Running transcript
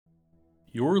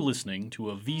You're listening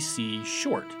to a VC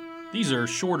Short. These are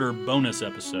shorter bonus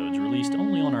episodes released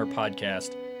only on our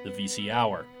podcast, The VC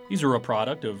Hour. These are a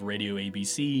product of Radio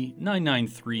ABC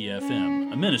 993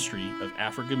 FM, a ministry of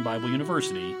African Bible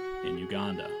University in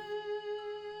Uganda.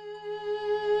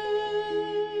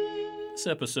 This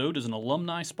episode is an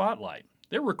alumni spotlight.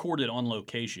 They're recorded on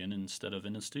location instead of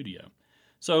in a studio.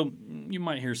 So you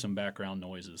might hear some background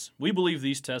noises. We believe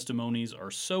these testimonies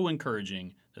are so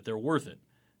encouraging that they're worth it,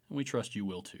 and we trust you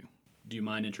will too. Do you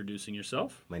mind introducing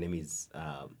yourself? My name is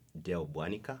Dale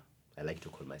Bwanika. I like to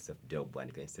call myself Dale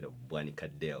Bwanika instead of Bwanika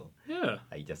Dale. Yeah.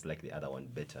 I just like the other one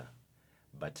better.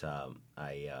 But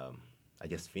I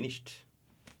just finished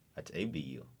at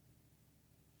ABU.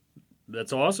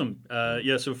 That's awesome.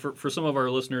 So for some of our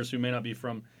listeners who may not be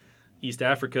from East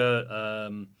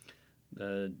Africa,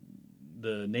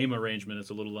 the name arrangement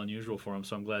is a little unusual for them,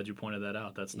 so I'm glad you pointed that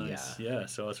out. That's nice. Yeah,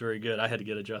 so that's very good. I had to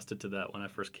get adjusted to that when I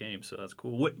first came, so that's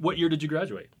cool. What year did you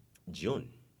graduate? June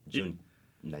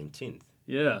 19th.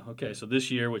 Yeah, okay. So this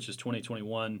year, which is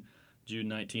 2021, June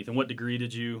 19th. And what degree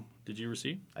did you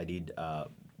receive? I did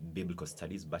Biblical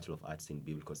Studies, Bachelor of Arts in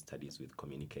Biblical Studies with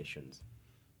Communications.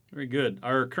 Very good.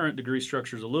 Our current degree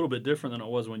structure is a little bit different than it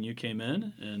was when you came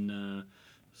in, and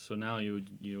so now you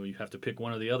have to pick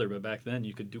one or the other. But back then,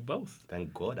 you could do both.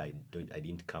 Thank God I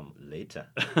didn't come later.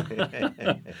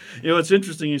 It's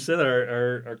interesting you said that.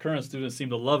 Our current students seem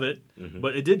to love it,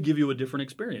 but it did give you a different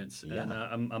experience. Yeah. And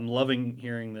I'm loving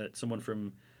hearing that someone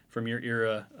from your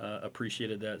era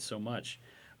appreciated that so much.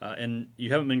 And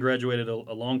you haven't been graduated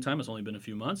a long time. It's only been a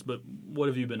few months. But what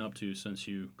have you been up to since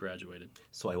you graduated?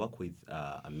 So I work with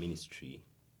a ministry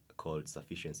called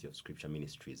Sufficiency of Scripture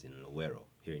Ministries in Luwero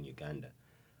here in Uganda.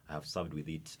 I have served with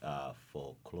it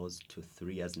for close to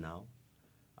 3 years now.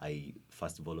 I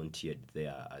first volunteered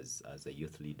there as a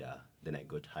youth leader. Then I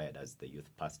got hired as the youth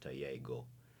pastor a year ago.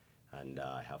 And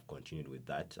I have continued with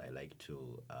that. I like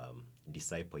to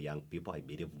disciple young people. I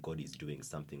believe God is doing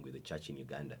something with the church in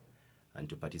Uganda. And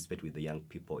to participate with the young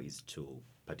people is to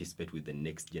participate with the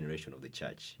next generation of the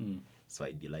church. So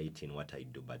I delight in what I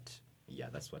do, but yeah,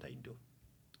 that's what I do.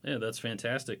 Yeah, that's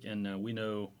fantastic. And we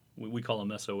know, we call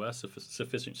them SOS,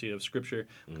 Sufficiency of Scripture.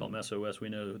 We call them SOS. We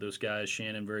know those guys,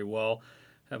 Shannon, very well.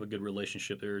 Have a good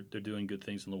relationship. They're doing good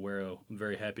things in Luwero. I'm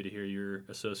very happy to hear you're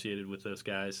associated with those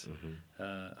guys.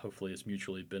 Hopefully it's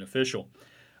mutually beneficial.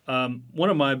 One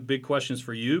of my big questions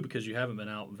for you, because you haven't been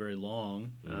out very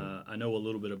long, I know a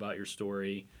little bit about your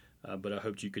story, but I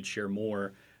hoped you could share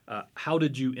more. How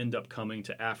did you end up coming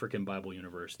to African Bible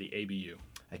University, ABU?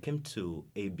 I came to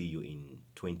ABU in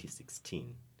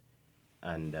 2016,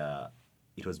 and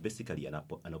it was basically an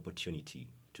opportunity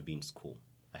to be in school.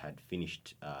 I had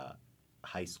finished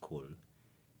high school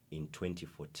in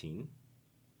 2014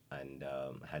 and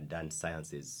had done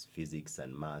sciences, physics,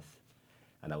 and math,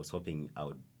 and I was hoping I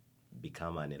would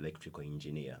become an electrical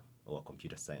engineer or a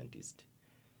computer scientist.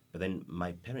 But then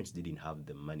my parents didn't have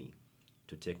the money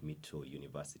to take me to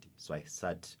university, so I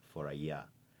sat for a year.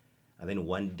 And then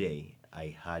one day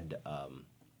I had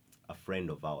a friend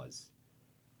of ours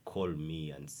call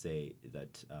me and say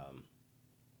that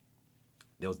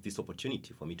there was this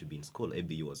opportunity for me to be in school.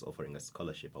 ABU was offering a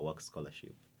scholarship, a work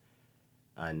scholarship.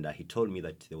 And he told me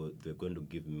that they were going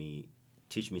to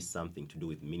teach me something to do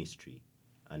with ministry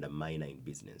and a minor in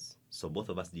business. So both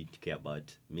of us didn't care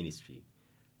about ministry.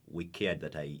 We cared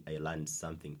that I learned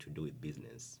something to do with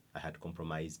business. I had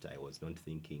compromised. I was not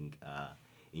thinking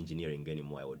engineering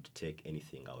anymore. I would take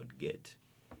anything I would get.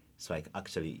 So I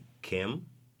actually came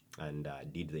and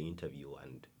did the interview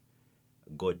and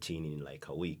got in like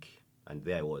a week. And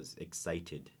there I was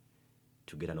excited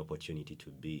to get an opportunity to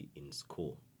be in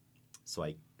school. So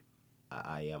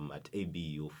I am at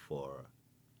ABU for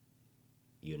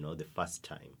the first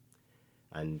time.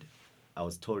 And I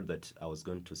was told that I was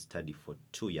going to study for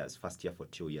 2 years, first year for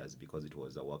 2 years, because it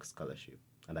was a work scholarship.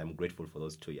 And I'm grateful for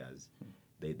those 2 years.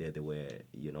 They were,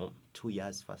 2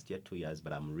 years, first year, 2 years,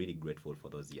 but I'm really grateful for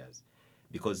those years.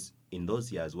 Because in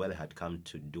those years, while I had come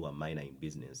to do a minor in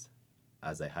business,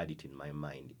 as I had it in my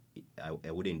mind,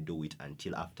 I wouldn't do it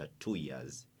until after 2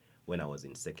 years when I was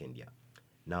in second year.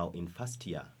 Now, in first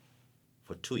year,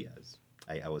 for 2 years,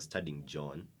 I was studying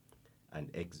John and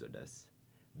Exodus,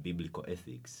 biblical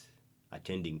ethics,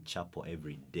 attending chapel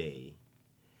every day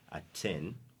at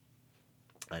 10,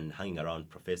 and hanging around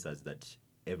professors that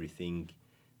everything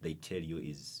they tell you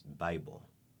is Bible.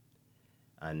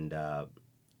 And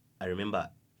I remember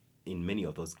in many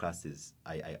of those classes,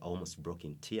 I almost broke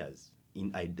in tears.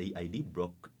 I did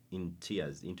broke into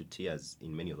tears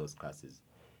in many of those classes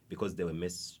because they were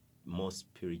more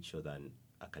spiritual than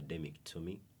academic to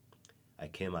me. I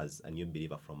came as a new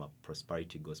believer from a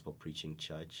prosperity gospel preaching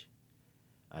church.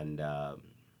 And, I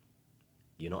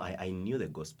knew the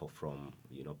gospel from,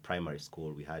 primary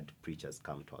school. We had preachers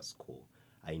come to our school.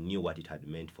 I knew what it had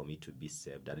meant for me to be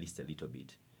saved, at least a little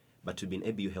bit. But to be in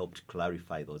ABU helped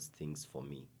clarify those things for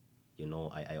me.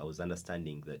 I was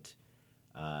understanding that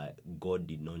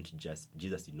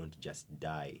Jesus did not just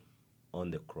die on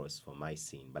the cross for my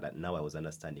sin, but now I was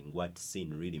understanding what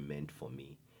sin really meant for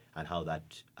me and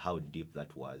how deep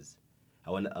that was.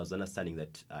 I was understanding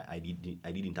that I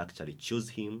didn't actually choose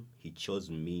him; he chose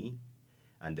me,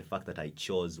 and the fact that I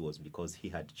chose was because he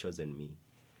had chosen me.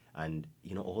 And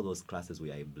all those classes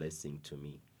were a blessing to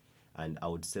me, and I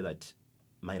would say that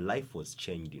my life was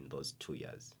changed in those 2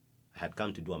 years. I had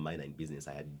come to do a minor in business.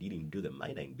 didn't do the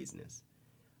minor in business.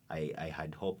 I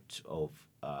had hoped of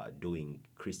doing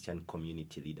Christian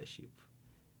community leadership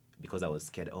because I was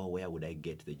scared, where would I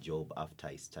get the job after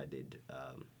I studied,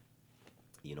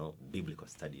 biblical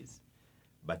studies?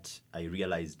 But I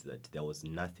realized that there was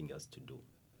nothing else to do.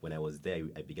 When I was there,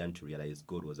 I began to realize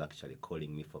God was actually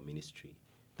calling me for ministry.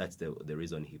 That's the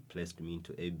reason he placed me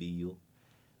into ABU,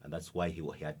 and that's why he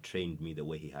had trained me the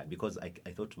way he had. Because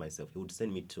I thought to myself, he would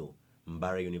send me to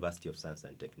Mbara University of Science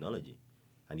and Technology,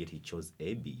 and yet he chose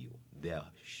ABU. There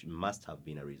must have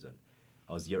been a reason.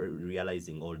 I was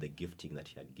realizing all the gifting that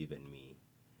he had given me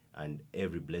and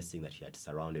every blessing that he had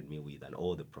surrounded me with and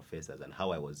all the professors and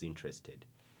how I was interested.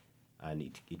 And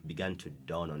it began to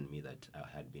dawn on me that I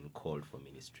had been called for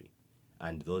ministry.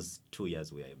 And those 2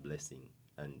 years were a blessing.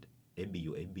 And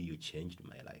ABU changed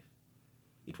my life.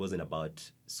 It wasn't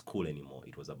about school anymore.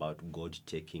 It was about God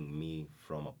taking me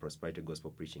from a prosperity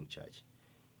gospel preaching church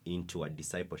into a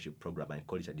discipleship program. I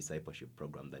call it a discipleship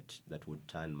program that would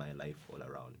turn my life all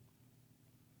around.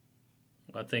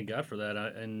 I thank God for that,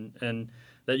 and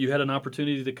that you had an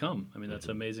opportunity to come. I mean, that's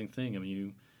an amazing thing. I mean,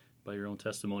 you, by your own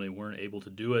testimony, weren't able to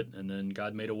do it, and then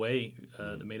God made a way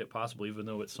that made it possible, even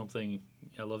though it's something,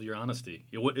 I love your honesty.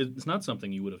 It's not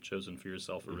something you would have chosen for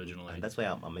yourself originally. And that's why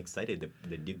I'm excited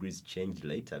the degrees changed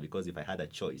later, because if I had a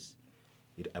choice,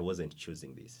 I wasn't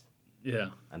choosing this. Yeah.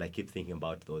 And I keep thinking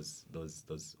about those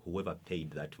whoever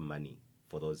paid that money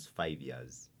for those 5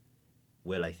 years.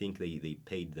 Well, I think they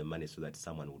paid the money so that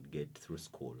someone would get through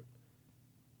school.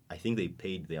 I think they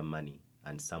paid their money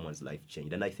and someone's life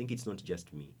changed. And I think it's not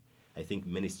just me. I think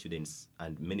many students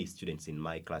in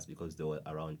my class, because there were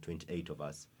around 28 of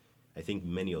us, I think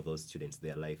many of those students,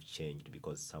 their life changed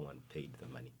because someone paid the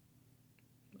money.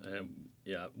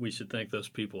 Yeah, we should thank those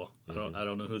people. I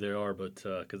don't know who they are, but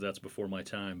because that's before my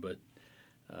time. But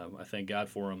I thank God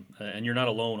for them. And you're not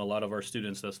alone. A lot of our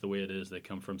students, that's the way it is. They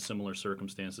come from similar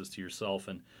circumstances to yourself,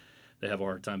 and they have a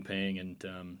hard time paying.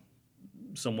 And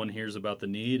someone hears about the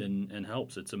need and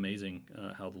helps. It's amazing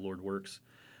how the Lord works.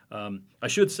 I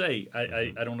should say,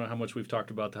 I don't know how much we've talked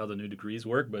about how the new degrees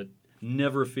work, but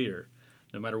never fear.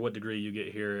 No matter what degree you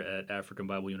get here at African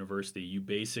Bible University, you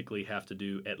basically have to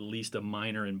do at least a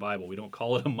minor in Bible. We don't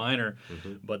call it a minor,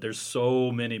 but there's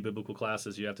so many biblical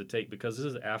classes you have to take because this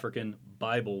is African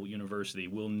Bible University.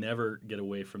 We'll never get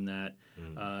away from that,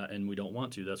 and we don't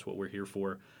want to. That's what we're here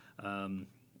for. I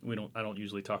don't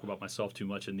usually talk about myself too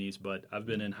much in these, but I've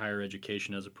been in higher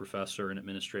education as a professor and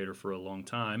administrator for a long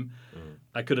time.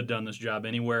 I could have done this job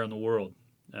anywhere in the world.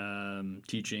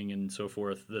 Teaching and so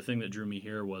forth. The thing that drew me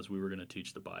here was we were going to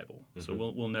teach the Bible. So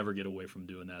we'll never get away from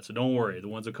doing that. So don't worry. The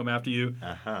ones that come after you,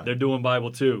 they're doing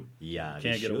Bible too. Yeah,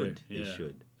 can't get away. They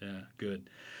should. Yeah, good.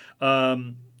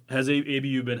 Has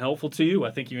ABU been helpful to you?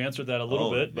 I think you answered that a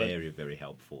little bit. Very, very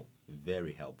helpful.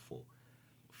 Very helpful.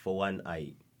 For one,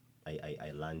 I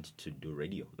learned to do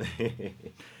radio.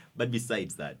 But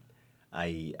besides that,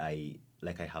 I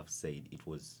like I have said, it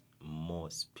was more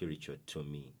spiritual to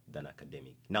me than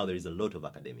academic. Now there is a lot of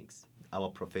academics. Our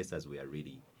professors were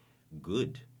really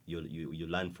good. You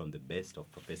learn from the best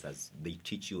of professors. They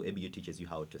teach you, ABU teaches you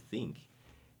how to think.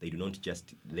 They do not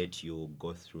just let you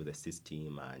go through the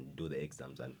system and do the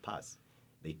exams and pass.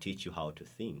 They teach you how to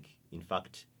think. In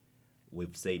fact,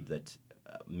 we've said that,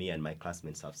 me and my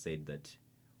classmates have said that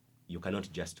you cannot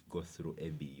just go through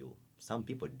ABU. Some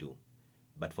people do.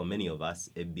 But for many of us,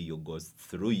 ABU goes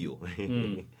through you.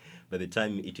 By the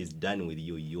time it is done with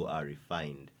you, you are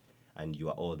refined and you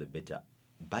are all the better.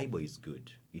 Bible is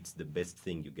good. It's the best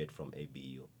thing you get from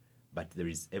ABU. But there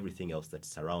is everything else that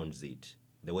surrounds it.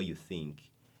 The way you think,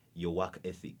 your work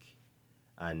ethic,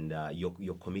 and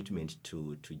your commitment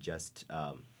to just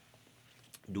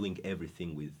doing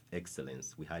everything with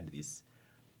excellence. We had this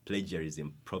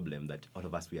plagiarism problem that all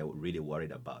of us we are really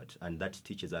worried about, and that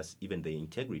teaches us even the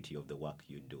integrity of the work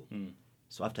you do.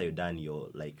 So after you're done, you're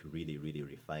like really, really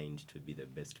refined to be the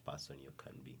best person you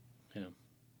can be. Yeah.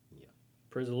 Yeah.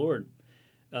 Praise the Lord.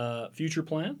 Future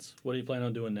plans? What do you plan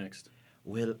on doing next?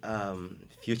 Well,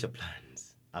 future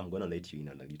plans. I'm going to let you in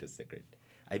on a little secret.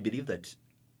 I believe that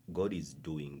God is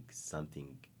doing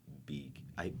something big.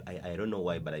 I don't know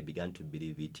why, but I began to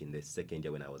believe it in the second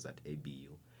year when I was at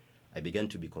ABU. I began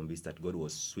to be convinced that God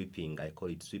was sweeping, I call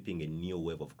it sweeping, a new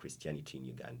wave of Christianity in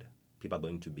Uganda. People are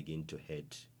going to begin to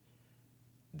hate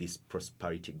this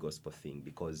prosperity gospel thing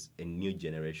because a new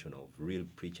generation of real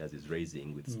preachers is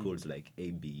raising with schools like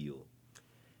ABU.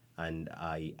 And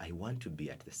I want to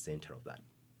be at the center of that.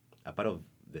 A part of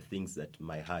the things that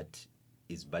my heart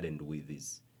is burdened with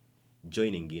is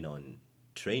joining in on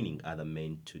training other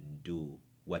men to do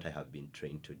what I have been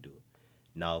trained to do.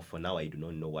 Now, for now, I do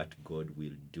not know what God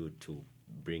will do to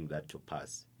bring that to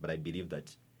pass. But I believe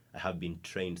that I have been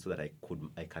trained so that I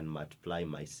can multiply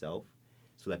myself,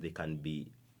 so that there can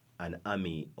be an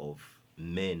army of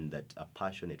men that are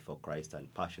passionate for Christ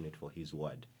and passionate for His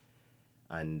word.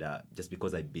 And just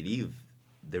because I believe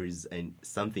there is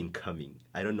something coming,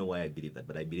 I don't know why I believe that,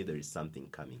 but I believe there is something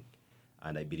coming,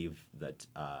 and I believe that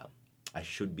I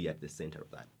should be at the center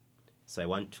of that. So I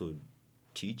want to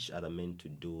teach other men to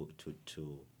do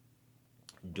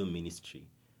ministry.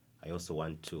 I also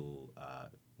want to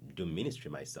do ministry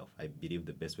myself. I believe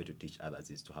the best way to teach others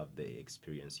is to have the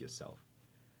experience yourself.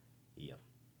 Yeah.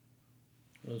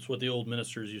 Well, it's what the old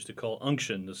ministers used to call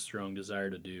unction, the strong desire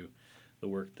to do the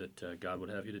work that God would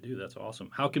have you to do. That's awesome.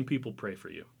 How can people pray for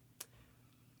you?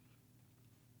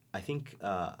 I think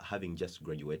having just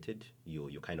graduated,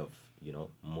 you kind of,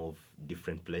 move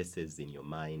different places in your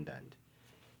mind and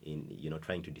in,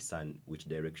 trying to discern which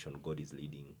direction God is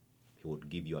leading. He would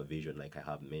give you a vision like I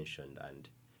have mentioned, and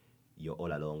you're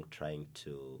all along trying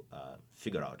to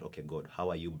figure out, okay, God, how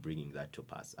are you bringing that to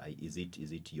pass? Is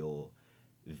it your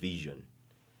vision?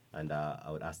 And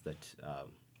I would ask that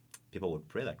people would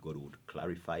pray that God would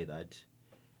clarify that,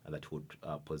 and that would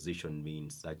position me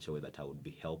in such a way that I would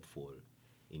be helpful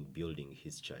in building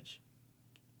His church.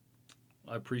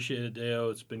 I appreciate it,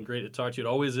 Deo. It's been great to talk to you. It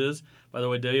always is. By the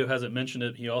way, Deo hasn't mentioned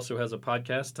it. He also has a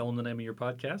podcast. Tell him the name of your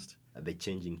podcast. The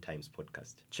Changing Times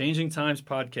podcast. Changing Times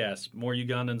podcast. More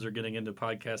Ugandans are getting into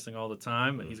podcasting all the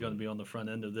time, and he's going to be on the front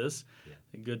end of this. Yeah.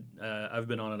 Good. I've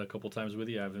been on it a couple times with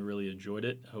you. I've really enjoyed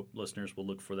it. Hope listeners will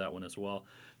look for that one as well.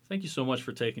 Thank you so much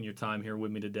for taking your time here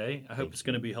with me today. I hope it's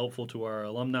going to be helpful to our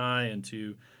alumni and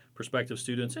to prospective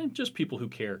students and just people who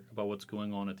care about what's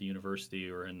going on at the university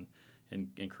or in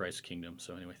Christ's kingdom.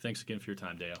 So anyway, thanks again for your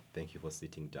time, Deo. Thank you for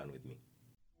sitting down with me.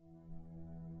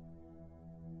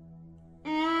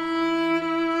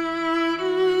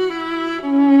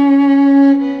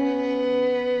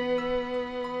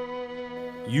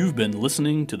 You've been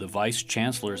listening to the Vice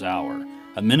Chancellor's Hour,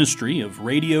 a ministry of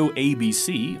Radio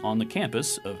ABC on the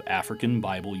campus of African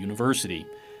Bible University.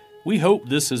 We hope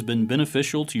this has been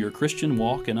beneficial to your Christian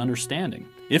walk and understanding.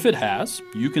 If it has,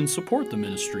 you can support the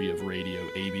ministry of Radio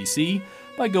ABC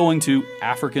by going to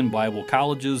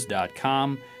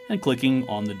AfricanBibleColleges.com and clicking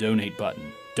on the donate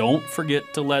button. Don't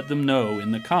forget to let them know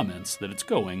in the comments that it's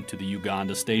going to the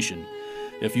Uganda station.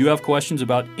 If you have questions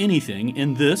about anything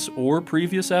in this or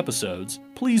previous episodes,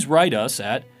 please write us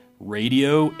at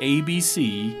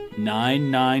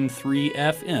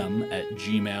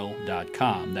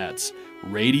radioabc993fm@gmail.com. That's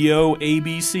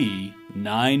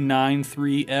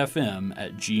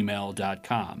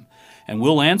radioabc993fm@gmail.com. And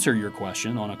we'll answer your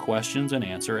question on a questions and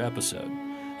answer episode.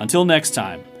 Until next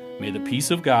time, may the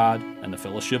peace of God and the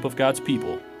fellowship of God's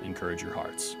people encourage your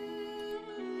hearts.